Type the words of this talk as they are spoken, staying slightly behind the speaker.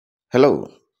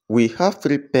Hello, we have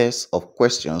three pairs of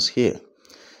questions here.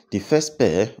 The first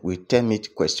pair will term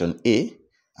it question A,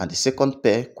 and the second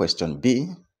pair question B,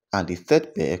 and the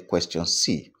third pair question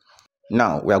C.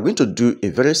 Now, we are going to do a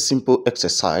very simple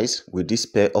exercise with this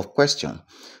pair of questions.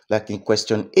 Like in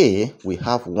question A, we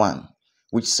have one,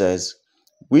 which says,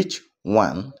 which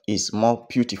one is more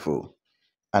beautiful?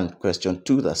 And question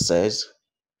 2 that says,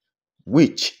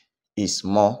 which is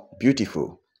more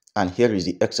beautiful? And here is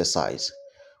the exercise.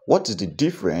 What is the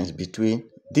difference between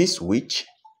this which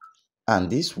and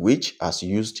this which as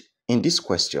used in these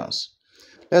questions?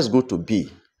 Let's go to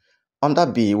B. Under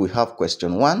B, we have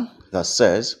question 1 that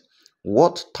says,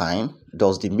 what time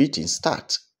does the meeting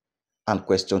start? And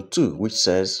question 2, which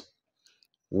says,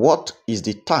 what is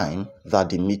the time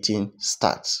that the meeting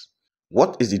starts?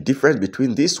 What is the difference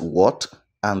between this what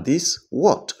and this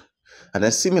what? And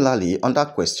then similarly, under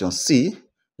question C,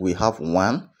 we have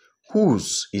 1,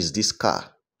 whose is this car?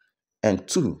 And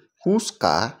 2, whose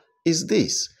car is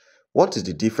this? What is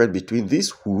the difference between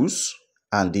this whose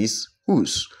and this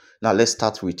whose? Now let's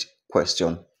start with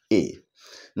question A.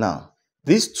 Now,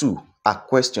 these two are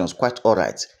questions quite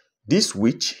alright. This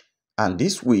which and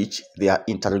this which, they are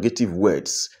interrogative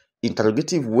words.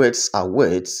 Interrogative words are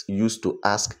words used to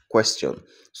ask questions.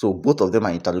 So both of them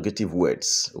are interrogative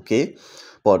words, okay?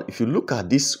 But if you look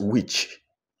at this which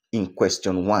in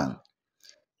question 1,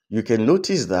 you can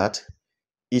notice that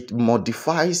it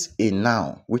modifies a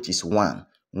noun, which is one.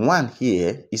 One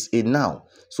here is a noun.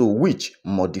 So which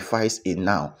modifies a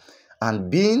noun. And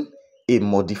being a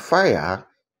modifier,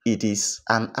 it is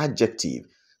an adjective.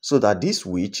 So that this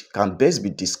which can best be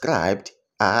described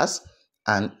as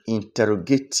an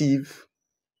interrogative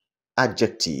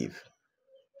adjective.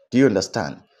 Do you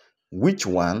understand? Which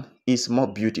one is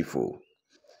more beautiful?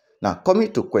 Now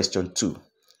coming to question 2.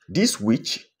 This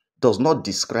which does not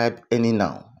describe any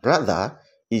noun. Rather,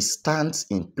 it stands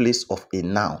in place of a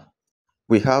noun.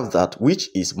 We have that which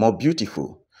is more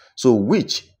beautiful. So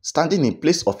which, standing in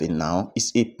place of a noun,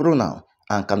 is a pronoun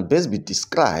and can best be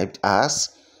described as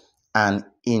an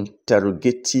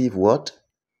interrogative what?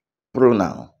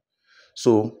 Pronoun.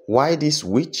 So why this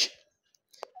which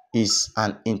is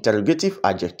an interrogative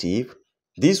adjective,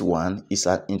 this one is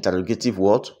an interrogative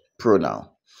what? Pronoun.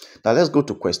 Now let's go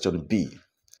to question B.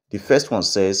 The first one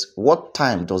says, what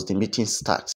time does the meeting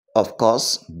start? Of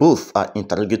course, both are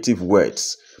interrogative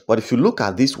words. But if you look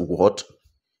at this word,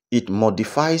 it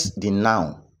modifies the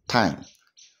noun time.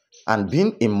 And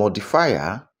being a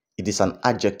modifier, it is an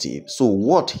adjective. So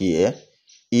what here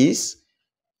is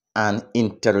an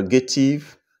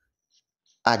interrogative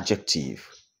adjective.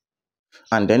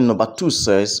 And then number 2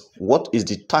 says, what is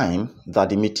the time that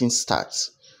the meeting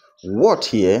starts? What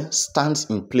here stands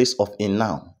in place of a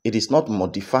noun. It is not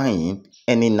modifying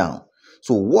any noun.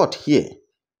 So what here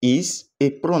is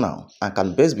a pronoun and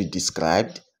can best be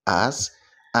described as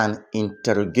an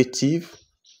interrogative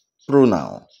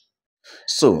pronoun.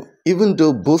 So even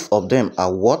though both of them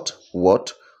are what,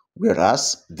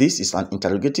 whereas this is an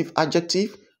interrogative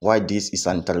adjective, while this is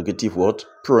an interrogative what?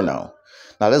 Pronoun.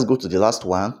 Now let's go to the last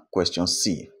one, question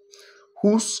C.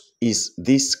 Whose is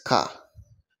this car?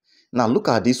 Now look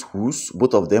at these whose.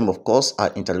 Both of them, of course,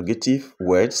 are interrogative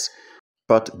words.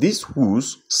 But this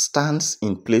whose stands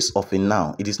in place of a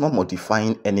noun. It is not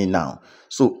modifying any noun.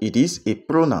 So it is a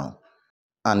pronoun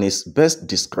and is best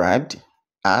described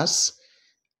as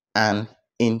an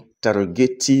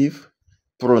interrogative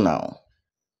pronoun.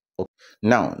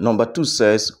 Now, number 2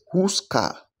 says, whose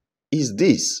car is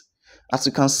this? As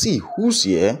you can see, whose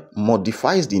here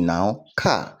modifies the noun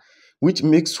car, which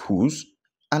makes whose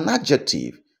an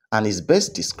adjective and is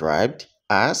best described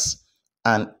as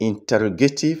an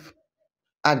interrogative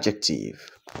adjective.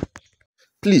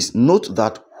 Please note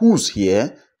that whose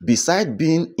here, beside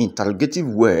being interrogative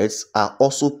words, are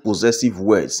also possessive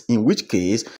words, in which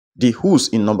case the whose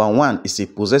in number 1 is a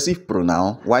possessive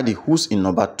pronoun, while the whose in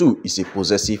number 2 is a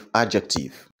possessive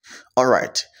adjective.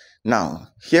 Alright, now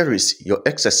here is your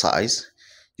exercise.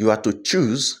 You are to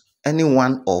choose any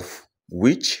one of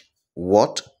which,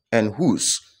 what, and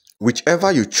whose.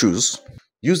 Whichever you choose,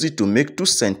 use it to make 2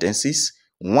 sentences,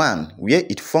 one where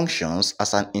it functions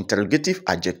as an interrogative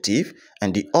adjective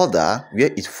and the other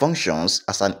where it functions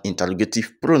as an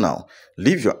interrogative pronoun.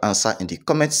 Leave your answer in the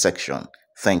comment section.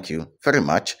 Thank you very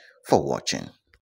much for watching.